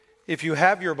If you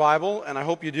have your Bible, and I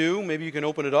hope you do, maybe you can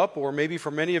open it up, or maybe for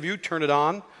many of you, turn it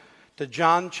on to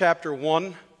John chapter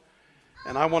 1.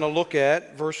 And I want to look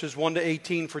at verses 1 to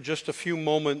 18 for just a few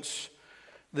moments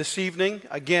this evening.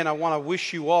 Again, I want to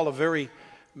wish you all a very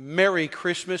Merry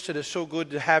Christmas. It is so good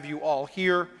to have you all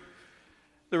here.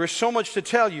 There is so much to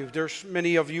tell you. There's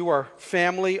many of you are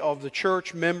family of the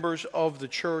church, members of the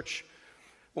church.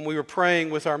 When we were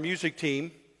praying with our music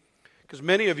team, because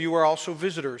many of you are also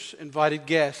visitors, invited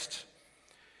guests.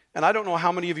 And I don't know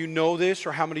how many of you know this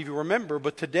or how many of you remember,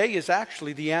 but today is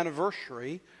actually the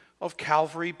anniversary of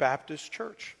Calvary Baptist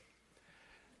Church.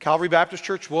 Calvary Baptist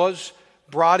Church was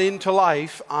brought into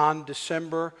life on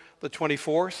December the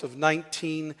 24th of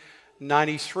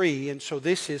 1993, and so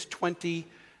this is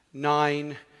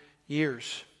 29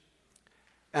 years.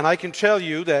 And I can tell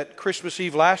you that Christmas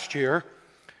Eve last year,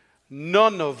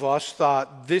 none of us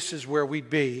thought this is where we'd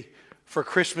be for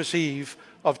Christmas Eve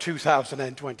of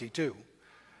 2022.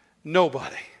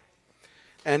 Nobody.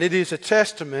 And it is a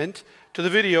testament to the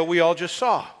video we all just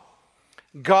saw.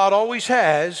 God always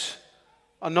has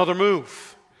another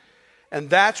move. And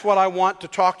that's what I want to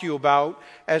talk to you about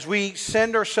as we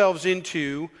send ourselves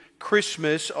into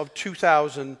Christmas of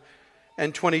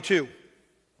 2022.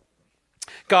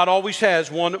 God always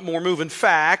has one more move. In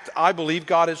fact, I believe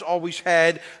God has always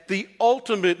had the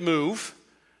ultimate move.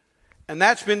 And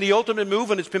that's been the ultimate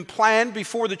move, and it's been planned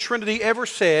before the Trinity ever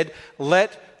said,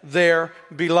 "Let there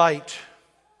be light."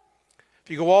 If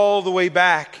you go all the way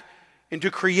back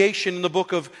into creation in the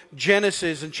book of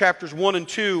Genesis in chapters 1 and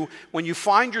 2, when you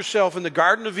find yourself in the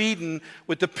Garden of Eden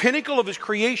with the pinnacle of his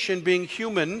creation being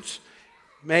humans,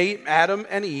 Adam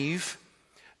and Eve,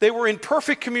 they were in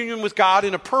perfect communion with God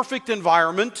in a perfect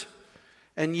environment.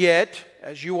 And yet,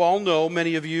 as you all know,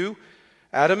 many of you,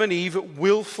 Adam and Eve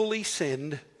willfully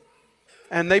sinned,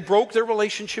 and they broke their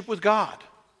relationship with God.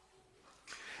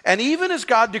 And even as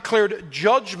God declared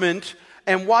judgment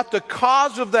and what the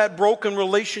cause of that broken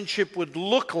relationship would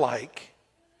look like,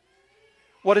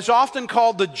 what is often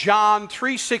called the John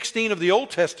 3:16 of the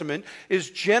Old Testament is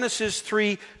Genesis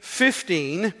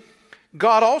 3:15.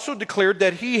 God also declared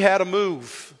that he had a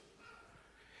move.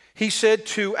 He said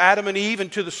to Adam and Eve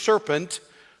and to the serpent,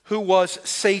 who was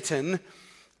Satan,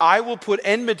 "I will put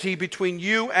enmity between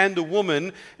you and the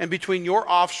woman, and between your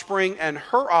offspring and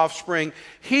her offspring.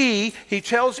 He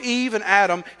tells Eve and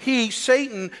Adam, he,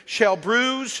 Satan, shall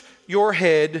bruise your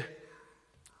head,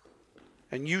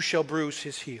 and you shall bruise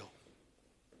his heel."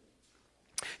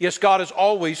 Yes, God has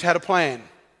always had a plan.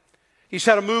 He's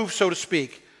had a move, so to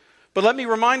speak. But let me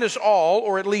remind us all,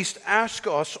 or at least ask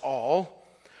us all,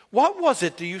 what was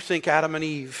it, do you think, Adam and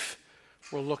Eve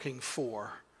were looking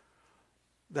for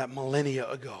that millennia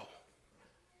ago?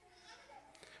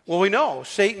 Well, we know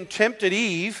Satan tempted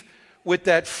Eve with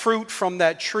that fruit from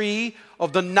that tree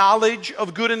of the knowledge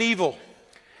of good and evil.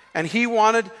 And he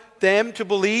wanted them to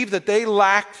believe that they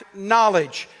lacked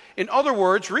knowledge. In other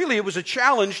words, really it was a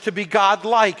challenge to be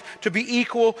God-like, to be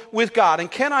equal with God.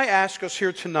 And can I ask us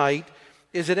here tonight,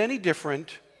 is it any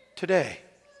different today?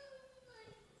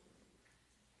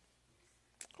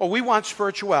 Oh, we want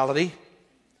spirituality.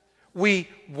 We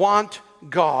want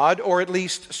God, or at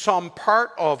least some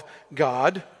part of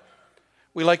God.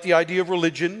 We like the idea of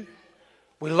religion.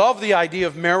 We love the idea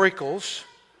of miracles.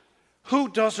 Who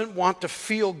doesn't want to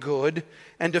feel good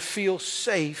and to feel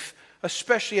safe,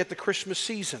 especially at the Christmas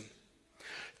season?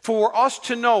 For us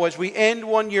to know as we end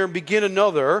one year and begin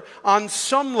another, on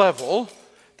some level,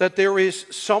 that there is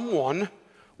someone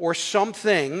or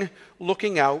something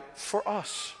looking out for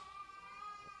us.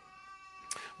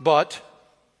 But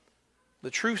the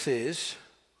truth is,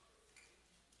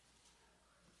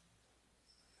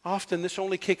 often this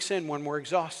only kicks in when we're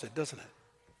exhausted, doesn't it?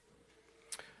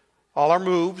 All our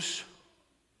moves,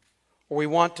 or we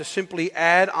want to simply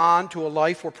add on to a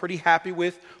life we're pretty happy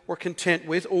with or content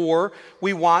with, or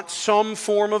we want some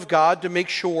form of God to make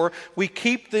sure we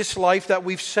keep this life that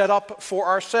we've set up for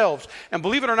ourselves. And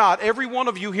believe it or not, every one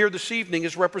of you here this evening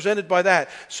is represented by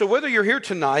that. So whether you're here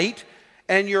tonight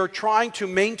and you're trying to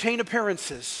maintain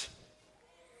appearances,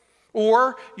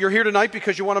 or you're here tonight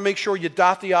because you want to make sure you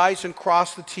dot the I's and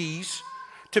cross the T's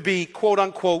to be, quote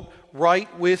unquote,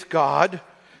 right with God,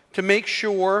 to make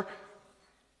sure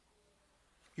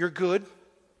you're good.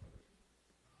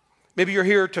 Maybe you're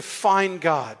here to find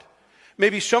God.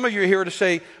 Maybe some of you are here to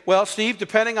say, well, Steve,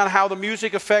 depending on how the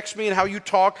music affects me and how you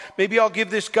talk, maybe I'll give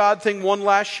this God thing one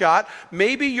last shot.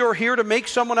 Maybe you're here to make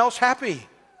someone else happy.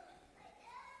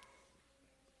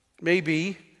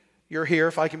 Maybe you're here,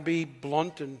 if I can be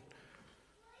blunt and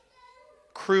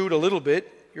crude a little bit,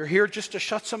 you're here just to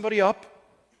shut somebody up,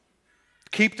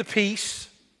 keep the peace,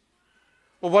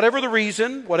 Well, whatever the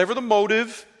reason, whatever the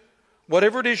motive,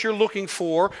 whatever it is you're looking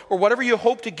for, or whatever you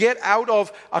hope to get out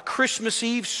of a Christmas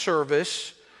Eve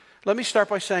service, let me start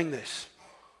by saying this.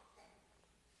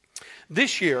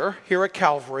 This year, here at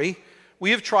Calvary,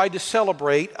 we have tried to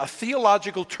celebrate a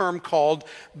theological term called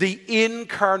the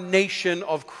incarnation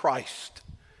of Christ.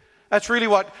 That's really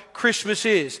what Christmas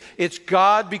is. It's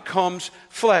God becomes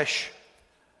flesh.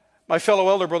 My fellow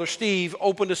elder, Brother Steve,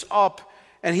 opened us up,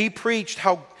 and he preached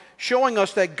showing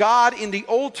us that God in the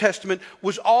Old Testament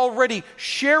was already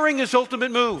sharing his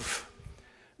ultimate move.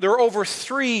 There are over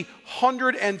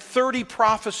 330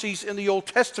 prophecies in the Old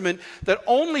Testament that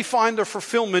only find their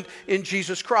fulfillment in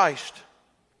Jesus Christ.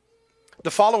 The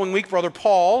following week, Brother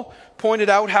Paul pointed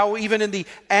out how even in the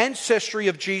ancestry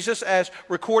of Jesus, as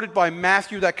recorded by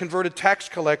Matthew, that converted tax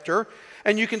collector,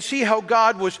 and you can see how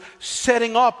God was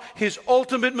setting up his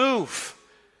ultimate move,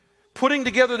 putting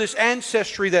together this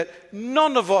ancestry that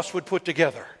none of us would put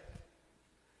together.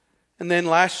 And then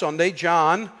last Sunday,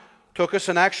 John took us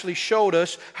and actually showed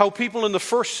us how people in the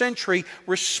first century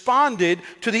responded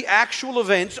to the actual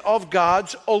events of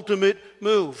God's ultimate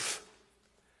move.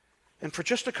 And for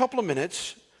just a couple of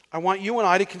minutes, I want you and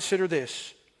I to consider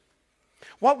this.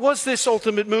 What was this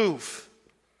ultimate move?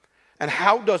 And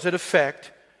how does it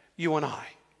affect you and I?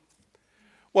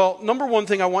 Well, number one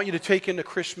thing I want you to take into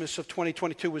Christmas of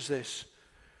 2022 is this.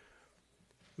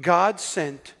 God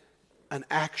sent an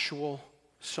actual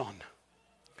Son.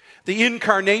 The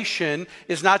incarnation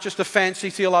is not just a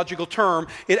fancy theological term.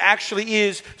 It actually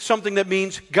is something that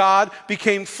means God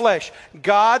became flesh.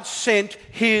 God sent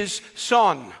his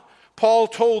Son. Paul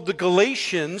told the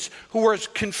Galatians, who are as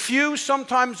confused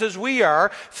sometimes as we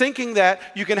are, thinking that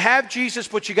you can have Jesus,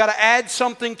 but you got to add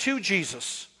something to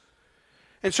Jesus.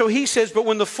 And so he says, but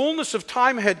when the fullness of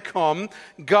time had come,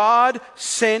 God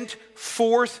sent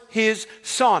forth his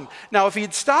Son. Now, if he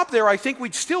had stopped there, I think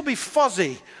we'd still be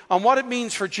fuzzy on what it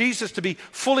means for Jesus to be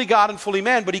fully God and fully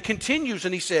man. But he continues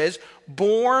and he says,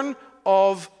 born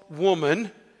of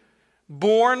woman,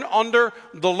 born under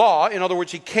the law. In other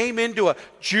words, he came into a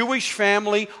Jewish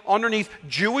family underneath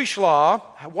Jewish law.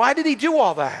 Why did he do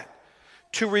all that?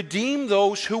 To redeem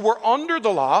those who were under the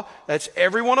law, that's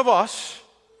every one of us,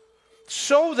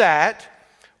 so that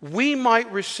we might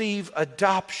receive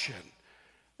adoption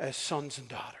as sons and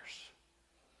daughters.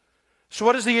 So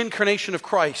what is the incarnation of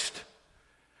Christ?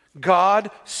 God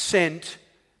sent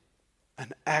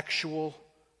an actual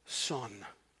Son.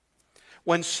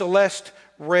 When Celeste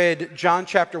read John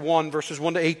chapter 1, verses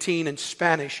 1 to 18 in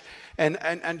Spanish,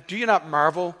 and do you not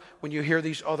marvel when you hear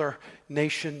these other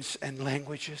nations and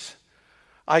languages?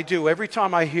 I do. Every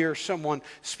time I hear someone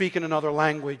speak in another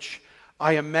language,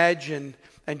 I imagine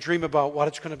and dream about what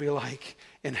it's going to be like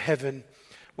in heaven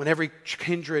when every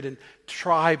kindred and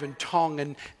tribe and tongue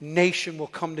and nation will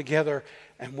come together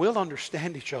and we'll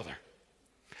understand each other.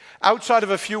 Outside of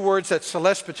a few words that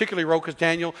Celeste particularly wrote, because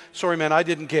Daniel, sorry man, I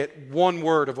didn't get one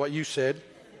word of what you said.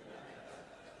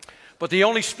 But the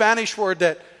only Spanish word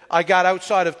that I got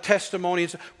outside of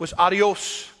testimonies was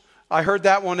adios. I heard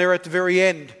that one there at the very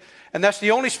end. And that's the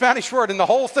only Spanish word in the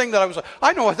whole thing that I was like,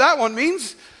 I know what that one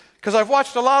means, because I've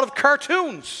watched a lot of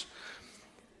cartoons.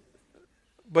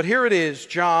 But here it is,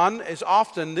 John, as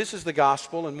often, this is the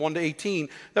gospel in 1 to 18,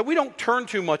 that we don't turn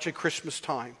too much at Christmas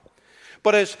time.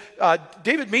 But as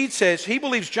David Meade says, he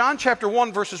believes John chapter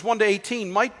 1, verses 1 to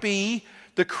 18 might be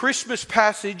the Christmas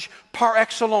passage par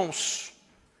excellence.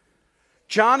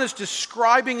 John is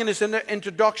describing in his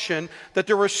introduction that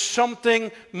there is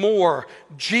something more.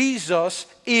 Jesus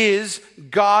is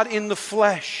God in the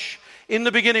flesh. In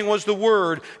the beginning was the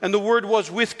Word, and the Word was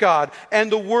with God,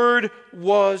 and the Word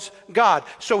was God.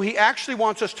 So he actually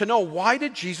wants us to know, why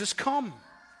did Jesus come?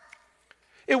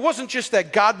 It wasn't just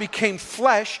that God became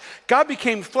flesh. God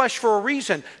became flesh for a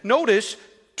reason. Notice,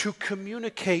 to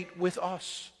communicate with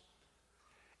us.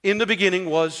 In the beginning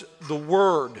was the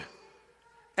Word,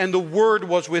 and the Word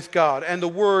was with God, and the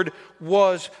Word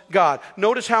was God.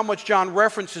 Notice how much John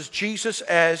references Jesus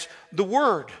as the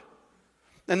Word.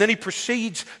 And then he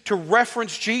proceeds to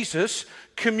reference Jesus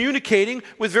communicating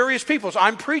with various peoples.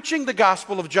 I'm preaching the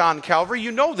Gospel of John, Calvary.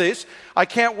 You know this. I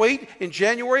can't wait. In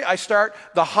January, I start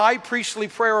the high priestly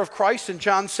prayer of Christ in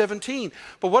John 17.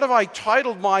 But what have I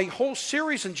titled my whole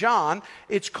series in John?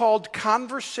 It's called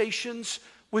Conversations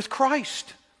with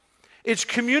Christ. It's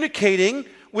communicating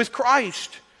with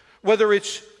Christ. Whether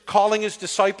it's calling his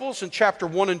disciples in chapter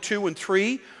 1 and 2 and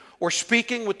 3, or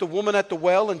speaking with the woman at the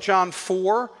well in John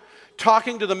 4,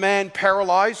 talking to the man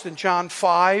paralyzed in John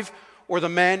 5, or the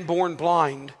man born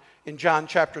blind in John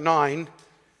chapter 9.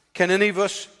 Can any of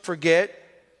us forget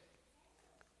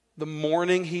the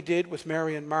mourning he did with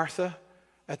Mary and Martha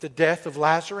at the death of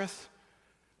Lazarus,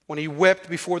 when he wept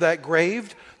before that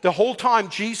grave. The whole time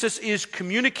Jesus is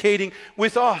communicating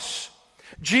with us.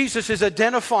 Jesus is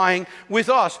identifying with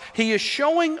us. He is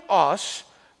showing us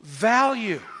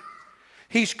value.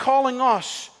 He's calling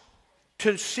us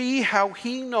to see how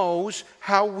he knows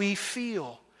how we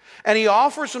feel. And he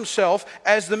offers himself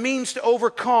as the means to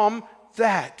overcome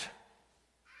that.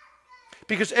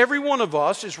 Because every one of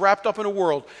us is wrapped up in a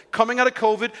world. Coming out of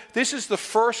COVID, this is the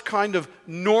first kind of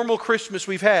normal Christmas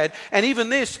we've had. And even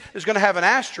this is going to have an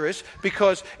asterisk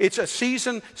because it's a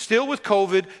season still with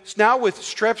COVID. It's now with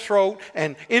strep throat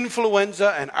and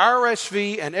influenza and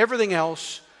RSV and everything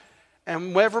else.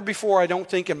 And never before, I don't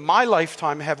think in my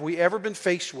lifetime have we ever been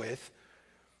faced with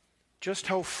just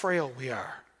how frail we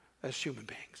are as human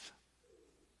beings.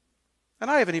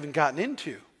 And I haven't even gotten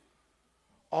into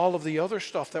all of the other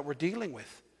stuff that we're dealing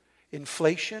with.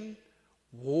 Inflation,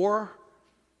 war,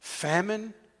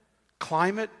 famine,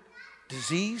 climate,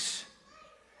 disease.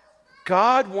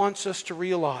 God wants us to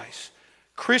realize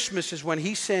Christmas is when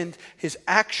he sent his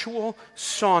actual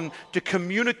Son to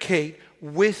communicate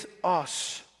with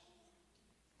us.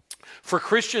 For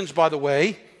Christians, by the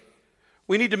way,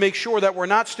 we need to make sure that we're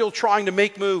not still trying to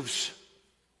make moves.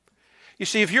 You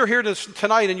see, if you're here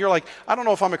tonight and you're like, I don't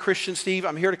know if I'm a Christian, Steve.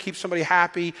 I'm here to keep somebody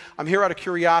happy. I'm here out of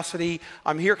curiosity.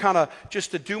 I'm here kind of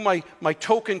just to do my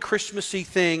token Christmassy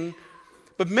thing.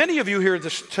 But many of you here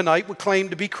tonight would claim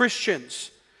to be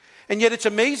Christians. And yet it's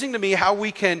amazing to me how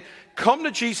we can come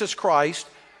to Jesus Christ,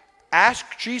 ask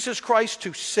Jesus Christ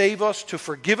to save us, to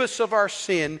forgive us of our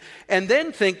sin, and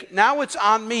then think, now it's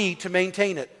on me to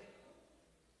maintain it.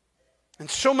 And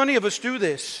so many of us do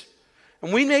this.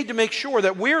 And we need to make sure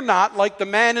that we're not like the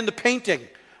man in the painting,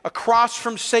 across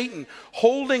from Satan,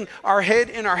 holding our head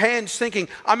in our hands thinking,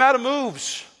 I'm out of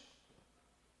moves.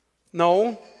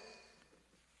 No.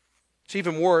 It's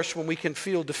even worse when we can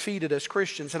feel defeated as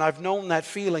Christians, and I've known that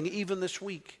feeling even this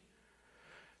week.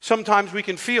 Sometimes we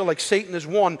can feel like Satan has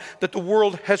won, that the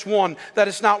world has won, that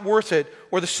it's not worth it,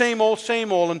 or the same old,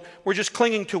 and we're just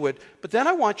clinging to it. But then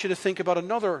I want you to think about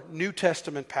another New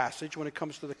Testament passage when it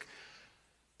comes to the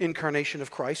incarnation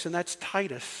of Christ, and that's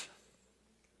Titus.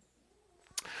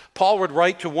 Paul would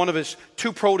write to one of his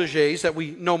two proteges that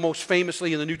we know most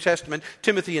famously in the New Testament,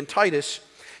 Timothy and Titus.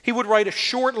 He would write a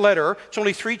short letter. It's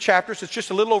only 3 chapters. It's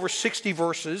just a little over 60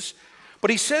 verses.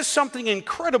 But he says something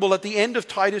incredible at the end of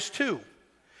Titus 2.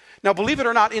 Now, believe it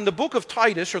or not, in the book of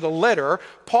Titus, or the letter,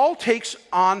 Paul takes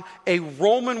on a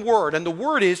Roman word, and the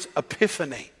word is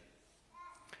epiphany.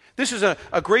 This is a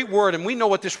great word, and we know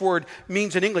what this word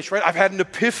means in English, right? I've had an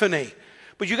epiphany.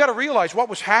 But you got to realize what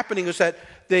was happening is that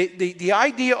the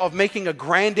idea of making a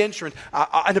grand entrance,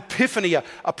 an epiphany,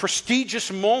 a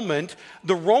prestigious moment,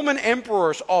 the Roman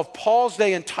emperors of Paul's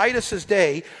day and Titus's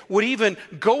day would even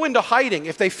go into hiding.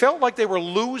 If they felt like they were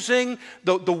losing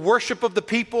the worship of the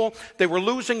people, they were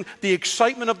losing the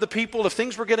excitement of the people, if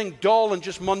things were getting dull and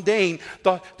just mundane,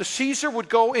 the Caesar would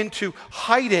go into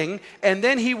hiding, and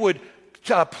then he would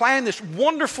plan this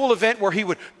wonderful event where he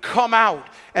would come out.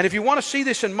 And if you want to see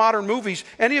this in modern movies,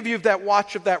 any of you that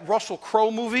watch of that Russell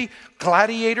Crowe movie,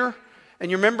 Gladiator,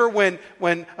 and you remember when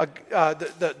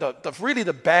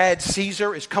the bad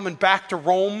Caesar is coming back to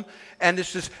Rome, and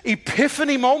it's this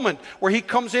epiphany moment where he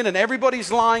comes in and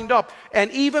everybody's lined up,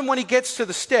 and even when he gets to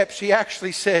the steps, he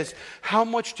actually says, how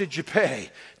much did you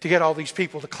pay to get all these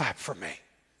people to clap for me?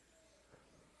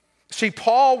 See,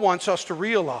 Paul wants us to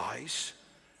realize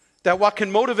that what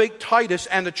can motivate Titus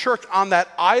and the church on that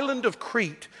island of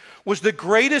Crete was the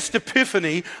greatest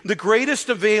epiphany, the greatest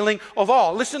unveiling of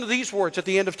all. Listen to these words at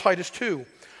the end of Titus 2.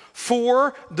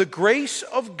 For the grace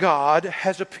of God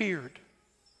has appeared.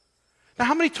 Now,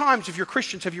 how many times, if you're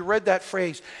Christians, have you read that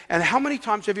phrase? And how many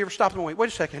times have you ever stopped and wait a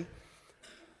second.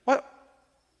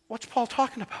 What's Paul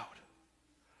talking about?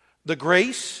 The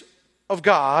grace of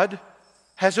God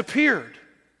has appeared,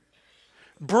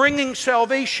 bringing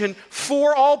salvation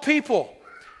for all people.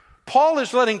 Paul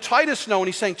is letting Titus know, and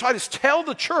he's saying, Titus, tell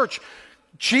the church,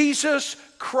 Jesus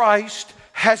Christ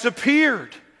has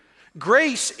appeared.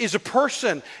 Grace is a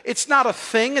person. It's not a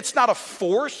thing. It's not a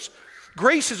force.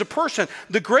 Grace is a person.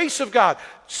 The grace of God,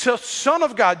 Son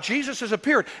of God, Jesus has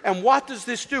appeared. And what does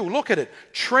this do? Look at it.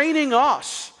 Training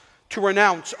us to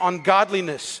renounce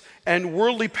ungodliness and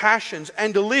worldly passions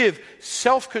and to live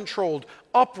self-controlled,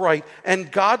 upright,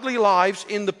 and godly lives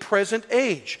in the present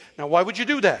age. Now, why would you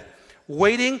do that?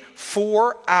 Waiting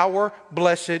for our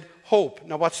blessed hope.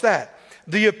 Now, what's that?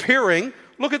 The appearing,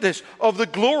 look at this, of the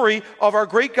glory of our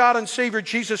great God and Savior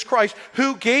Jesus Christ,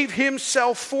 who gave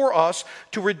himself for us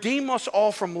to redeem us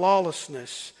all from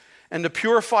lawlessness and to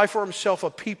purify for himself a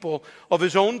people of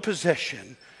his own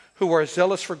possession who are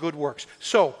zealous for good works.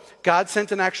 So, God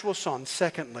sent an actual Son.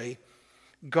 Secondly,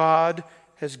 God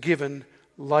has given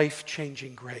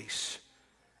life-changing grace.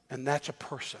 And that's a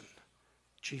person,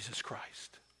 Jesus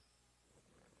Christ.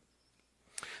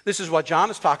 This is what John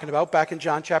is talking about back in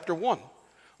John chapter 1.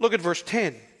 Look at verse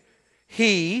 10.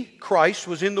 He, Christ,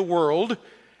 was in the world,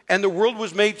 and the world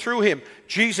was made through him.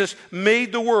 Jesus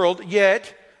made the world,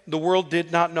 yet the world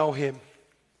did not know him.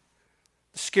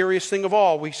 The scariest thing of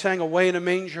all, we sang Away in a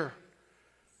Manger.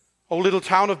 O little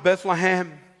town of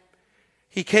Bethlehem.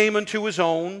 He came unto his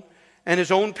own, and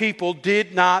his own people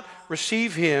did not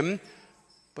receive him.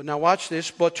 But now watch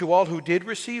this. But to all who did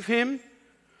receive him,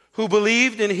 who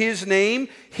believed in his name,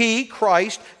 he,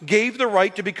 Christ, gave the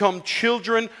right to become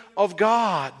children of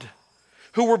God,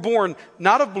 who were born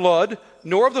not of blood,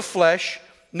 nor of the flesh,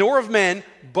 nor of men,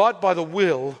 but by the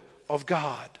will of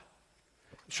God.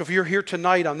 So if you're here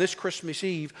tonight on this Christmas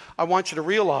Eve, I want you to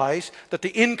realize that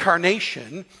the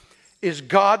incarnation is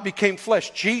God became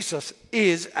flesh. Jesus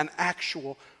is an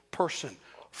actual person,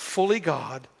 fully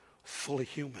God, fully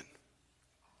human.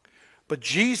 But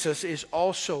Jesus is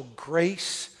also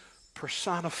grace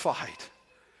personified.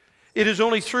 It is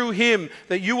only through him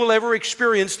that you will ever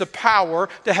experience the power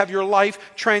to have your life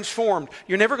transformed.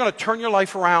 You're never going to turn your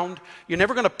life around. You're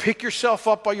never going to pick yourself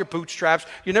up by your bootstraps.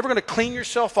 You're never going to clean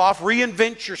yourself off,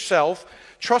 reinvent yourself.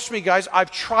 Trust me, guys,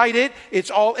 I've tried it.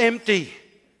 It's all empty.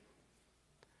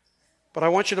 But I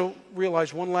want you to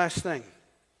realize one last thing.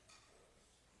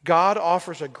 God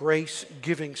offers a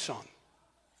grace-giving Son.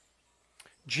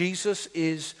 Jesus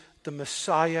is the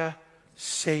Messiah,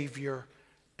 Savior,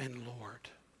 and Lord.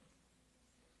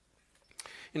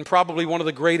 In probably one of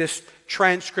the greatest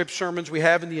transcript sermons we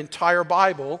have in the entire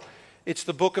Bible, it's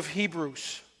the book of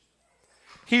Hebrews.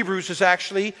 Hebrews is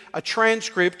actually a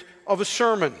transcript of a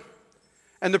sermon.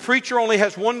 And the preacher only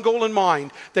has one goal in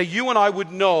mind, that you and I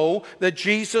would know that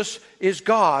Jesus is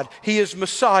God. He is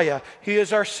Messiah. He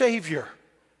is our Savior.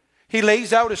 He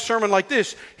lays out a sermon like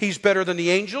this. He's better than the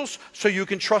angels, so you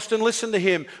can trust and listen to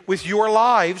him with your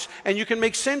lives, and you can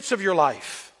make sense of your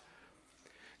life.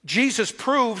 Jesus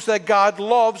proves that God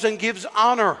loves and gives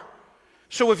honor.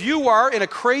 So if you are in a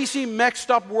crazy, mixed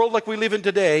up world like we live in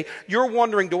today, you're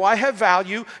wondering, do I have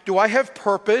value? Do I have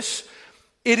purpose?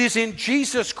 It is in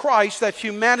Jesus Christ that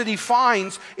humanity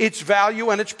finds its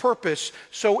value and its purpose.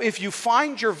 So if you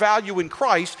find your value in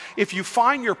Christ, if you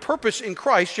find your purpose in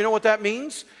Christ, you know what that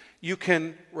means? You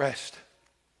can rest.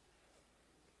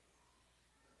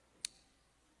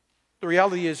 The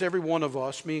reality is every one of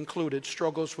us, me included,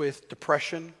 struggles with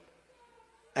depression,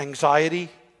 anxiety,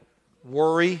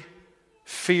 worry,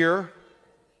 fear.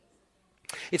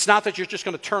 It's not that you're just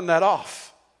going to turn that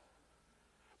off.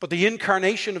 But the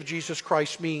incarnation of Jesus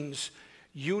Christ means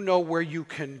you know where you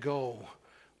can go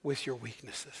with your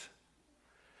weaknesses.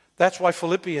 That's why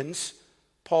Philippians,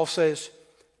 Paul says,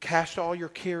 cast all your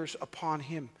cares upon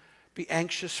him. Be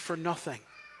anxious for nothing.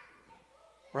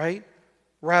 Right?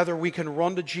 Rather, we can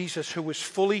run to Jesus, who is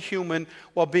fully human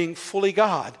while being fully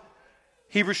God.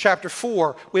 Hebrews chapter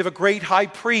 4, we have a great high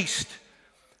priest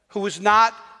who is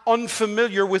not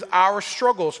unfamiliar with our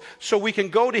struggles. So we can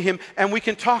go to him and we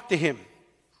can talk to him.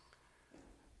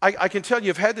 I can tell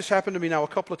you, I've had this happen to me now a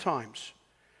couple of times.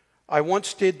 I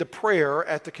once did the prayer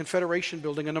at the Confederation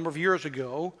building a number of years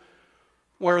ago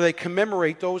where they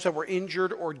commemorate those that were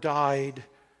injured or died.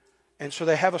 And so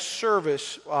they have a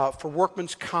service for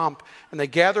workman's comp, and they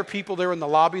gather people there in the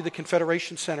lobby of the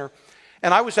Confederation Center.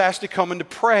 And I was asked to come and to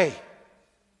pray.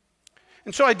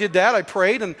 And so I did that. I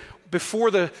prayed, and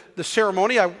before the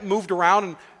ceremony, I moved around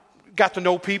and got to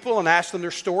know people and asked them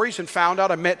their stories, and found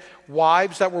out I met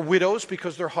wives that were widows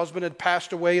because their husband had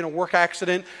passed away in a work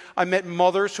accident. I met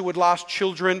mothers who had lost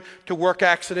children to work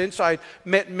accidents. I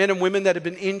met men and women that had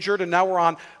been injured and now were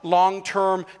on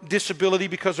long-term disability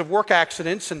because of work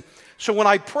accidents. And so when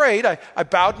I prayed, I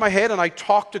bowed my head and I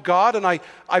talked to God, and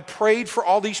I prayed for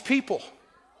all these people.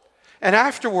 And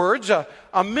afterwards,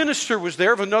 a minister was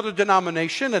there of another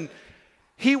denomination, and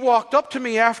he walked up to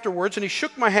me afterwards and he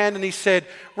shook my hand and he said,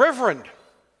 "Reverend,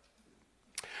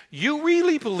 you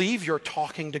really believe you're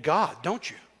talking to God, don't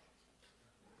you?"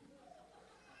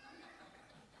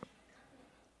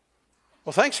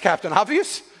 Well, thanks, Captain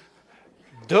Obvious.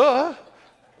 Duh.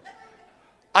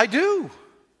 I do.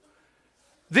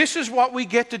 This is what we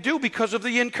get to do because of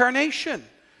the incarnation.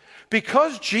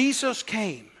 Because Jesus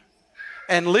came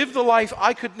and lived the life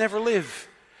I could never live,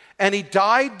 and he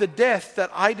died the death that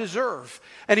I deserve,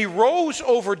 and he rose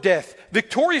over death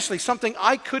victoriously, something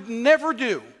I could never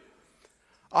do,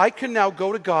 I can now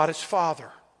go to God as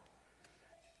Father,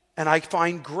 and I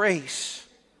find grace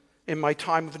in my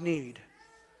time of need.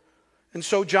 And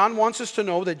so John wants us to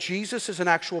know that Jesus is an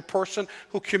actual person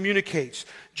who communicates.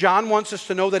 John wants us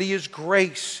to know that he is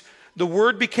grace. The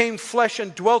Word became flesh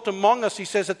and dwelt among us, he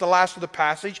says at the last of the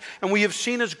passage, and we have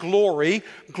seen his glory,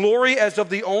 glory as of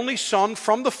the only Son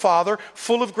from the Father,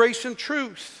 full of grace and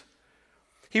truth.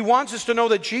 He wants us to know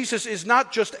that Jesus is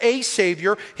not just a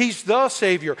Savior, he's the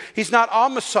Savior. He's not our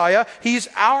Messiah, he's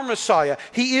our Messiah.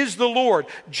 He is the Lord.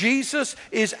 Jesus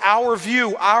is our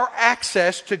view, our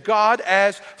access to God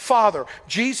as Father.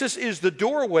 Jesus is the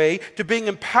doorway to being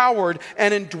empowered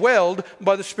and indwelled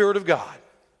by the Spirit of God.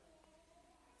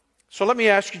 So let me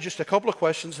ask you just a couple of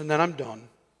questions and then I'm done.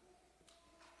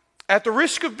 At the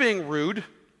risk of being rude,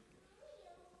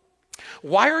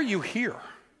 why are you here?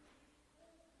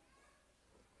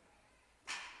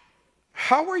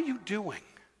 How are you doing?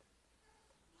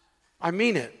 I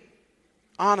mean it,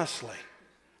 honestly.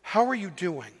 How are you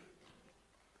doing?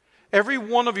 Every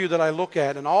one of you that I look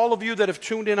at, and all of you that have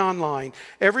tuned in online,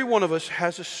 every one of us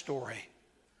has a story.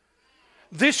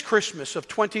 This Christmas of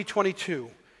 2022,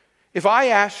 if I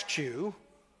asked you,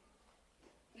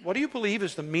 what do you believe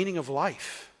is the meaning of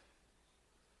life?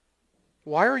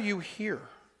 Why are you here?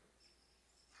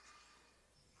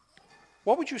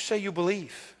 What would you say you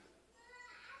believe?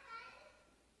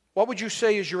 What would you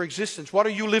say is your existence? What are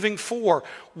you living for?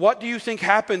 What do you think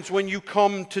happens when you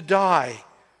come to die?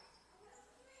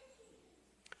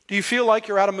 Do you feel like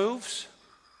you're out of moves?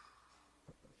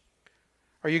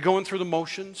 Are you going through the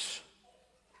motions?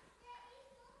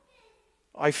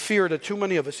 I fear that too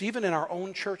many of us, even in our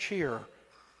own church here,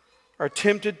 are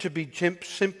tempted to be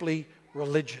simply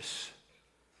religious.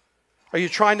 Are you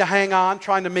trying to hang on,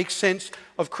 trying to make sense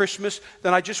of Christmas?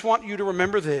 Then I just want you to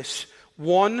remember this.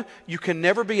 One, you can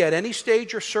never be at any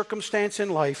stage or circumstance in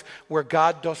life where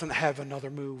God doesn't have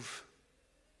another move.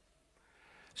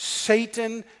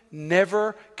 Satan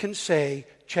never can say,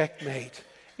 checkmate,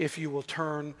 if you will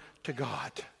turn to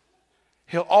God.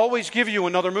 He'll always give you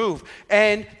another move.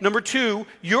 And number two,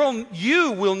 you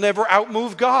will never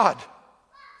outmove God.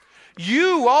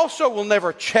 You also will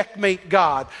never checkmate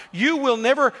God. You will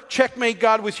never checkmate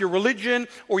God with your religion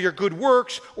or your good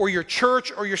works or your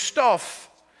church or your stuff.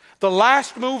 The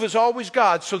last move is always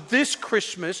God. So this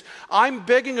Christmas, I'm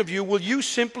begging of you, will you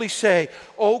simply say,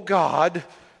 oh God,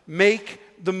 make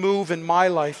the move in my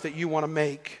life that you want to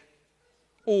make?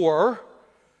 Or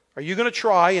are you going to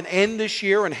try and end this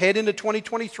year and head into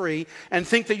 2023 and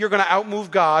think that you're going to outmove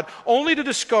God, only to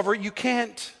discover you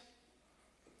can't?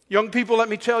 Young people, let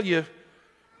me tell you,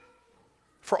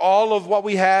 for all of what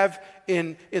we have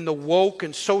in the woke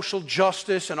and social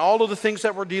justice and all of the things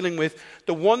that we're dealing with,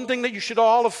 the one thing that you should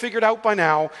all have figured out by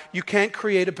now, you can't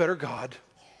create a better God.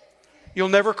 You'll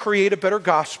never create a better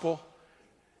gospel.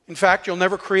 In fact, you'll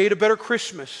never create a better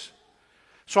Christmas.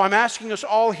 So I'm asking us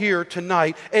all here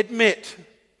tonight, admit,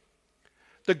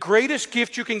 the greatest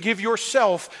gift you can give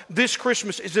yourself this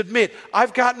Christmas is admit,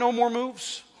 I've got no more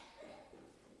moves.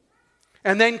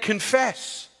 And then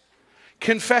confess.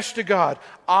 Confess to God,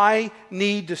 I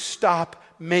need to stop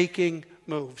making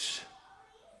moves.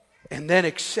 And then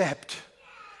accept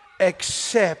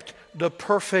the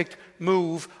perfect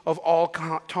move of all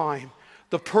time.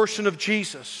 The person of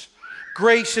Jesus.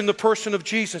 Grace in the person of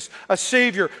Jesus. A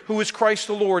Savior who is Christ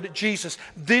the Lord, Jesus.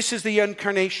 This is the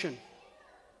incarnation.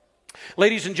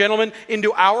 Ladies and gentlemen,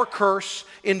 into our curse,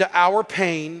 into our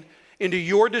pain, into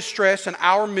your distress and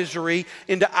our misery,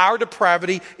 into our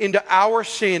depravity, into our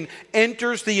sin,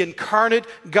 enters the incarnate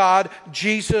God,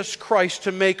 Jesus Christ,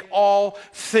 to make all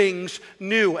things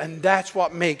new. And that's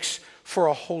what makes for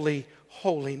a holy,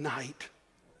 holy night.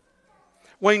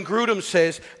 Wayne Grudem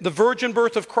says, the virgin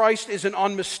birth of Christ is an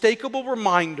unmistakable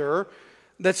reminder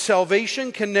that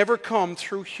salvation can never come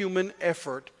through human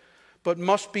effort, but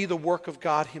must be the work of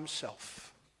God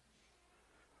himself.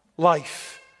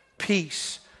 Life,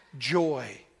 peace,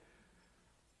 joy,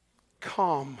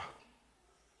 calm,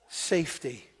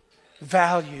 safety,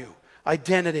 value,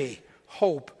 identity,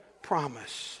 hope,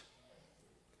 promise.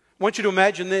 I want you to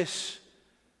imagine this.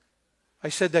 I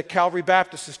said that Calvary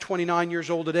Baptist is 29 years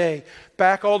old today.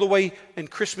 Back all the way in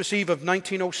Christmas Eve of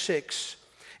 1906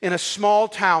 in a small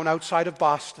town outside of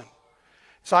Boston.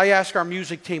 So I asked our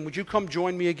music team, would you come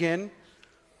join me again?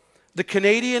 The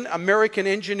Canadian-American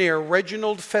engineer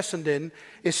Reginald Fessenden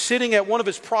is sitting at one of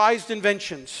his prized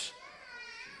inventions,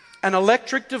 an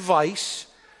electric device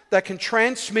that can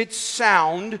transmit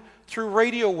sound through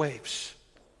radio waves.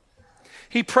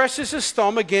 He presses his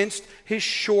thumb against his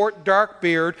short, dark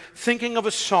beard, thinking of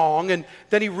a song, and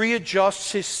then he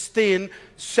readjusts his thin,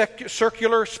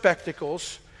 circular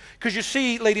spectacles, Because you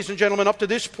see, ladies and gentlemen, up to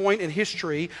this point in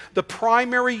history, the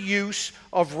primary use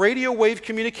of radio wave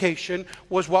communication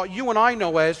was what you and I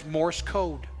know as Morse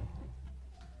code.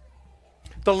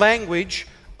 The language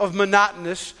of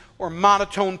monotonous or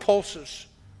monotone pulses.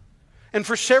 And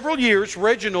for several years,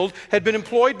 Reginald had been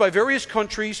employed by various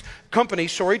companies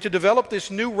to develop this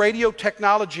new radio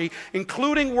technology,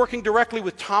 including working directly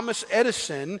with Thomas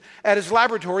Edison at his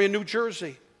laboratory in New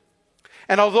Jersey.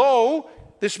 And although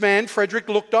this man, Reginald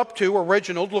looked up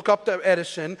to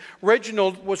Edison,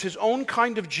 Reginald was his own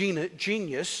kind of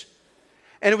genius.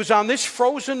 And it was on this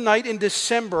frozen night in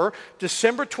December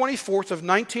 24th of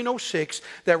 1906,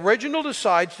 that Reginald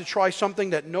decides to try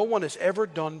something that no one has ever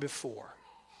done before.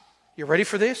 You ready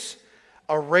for this?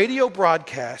 A radio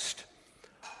broadcast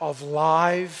of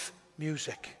live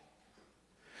music.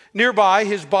 Nearby,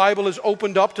 his Bible is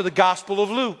opened up to the Gospel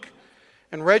of Luke.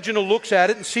 And Reginald looks at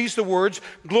it and sees the words,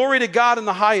 "Glory to God in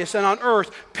the highest, and on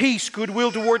earth, peace, goodwill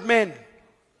toward men."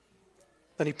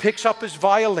 Then he picks up his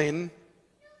violin,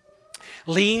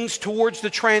 leans towards the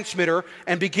transmitter,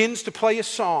 and begins to play a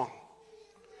song.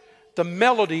 The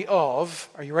melody of,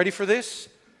 are you ready for this?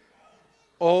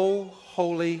 "O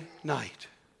Holy Night."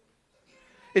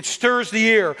 It stirs the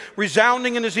ear,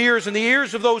 resounding in his ears and the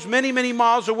ears of those many, many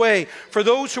miles away. For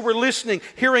those who were listening,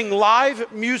 hearing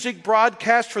live music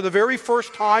broadcast for the very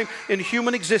first time in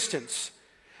human existence,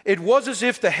 it was as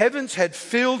if the heavens had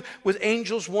filled with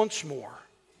angels once more.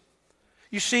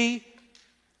 You see,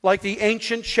 like the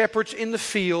ancient shepherds in the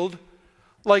field,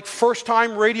 like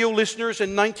first-time radio listeners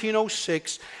in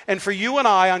 1906, and for you and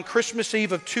I on Christmas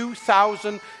Eve of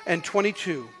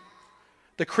 2022,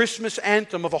 the Christmas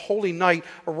anthem of A Holy Night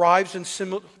arrives in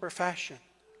similar fashion.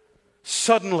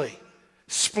 Suddenly,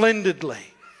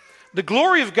 splendidly. The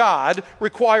glory of God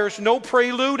requires no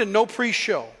prelude and no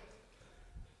pre-show.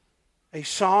 A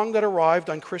song that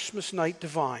arrived on Christmas night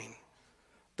divine,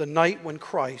 the night when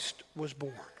Christ was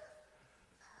born.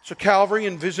 So Calvary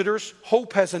and visitors,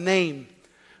 hope has a name.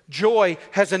 Joy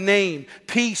has a name.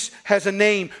 Peace has a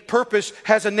name. Purpose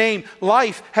has a name.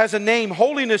 Life has a name.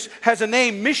 Holiness has a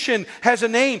name. Mission has a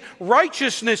name.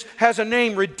 Righteousness has a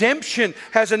name. Redemption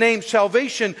has a name.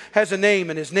 Salvation has a name.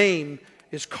 And his name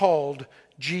is called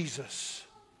Jesus.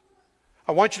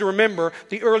 I want you to remember,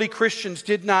 the early Christians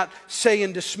did not say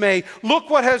in dismay, "Look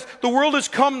what the world has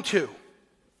come to."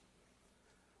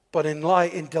 But in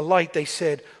delight they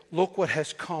said, "Look what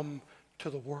has come to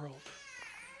the world."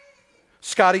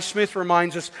 Scotty Smith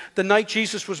reminds us, the night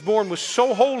Jesus was born was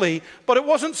so holy, but it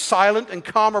wasn't silent and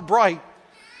calm or bright.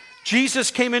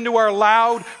 Jesus came into our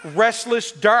loud,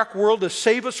 restless, dark world to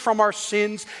save us from our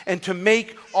sins and to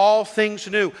make all things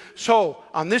new. So,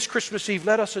 on this Christmas Eve,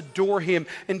 let us adore him.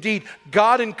 Indeed,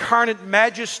 God incarnate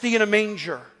majesty in a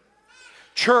manger.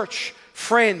 Church,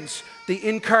 friends, the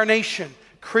incarnation,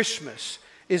 Christmas,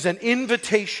 is an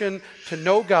invitation to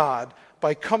know God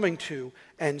by coming to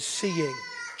and seeing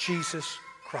Jesus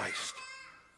Christ.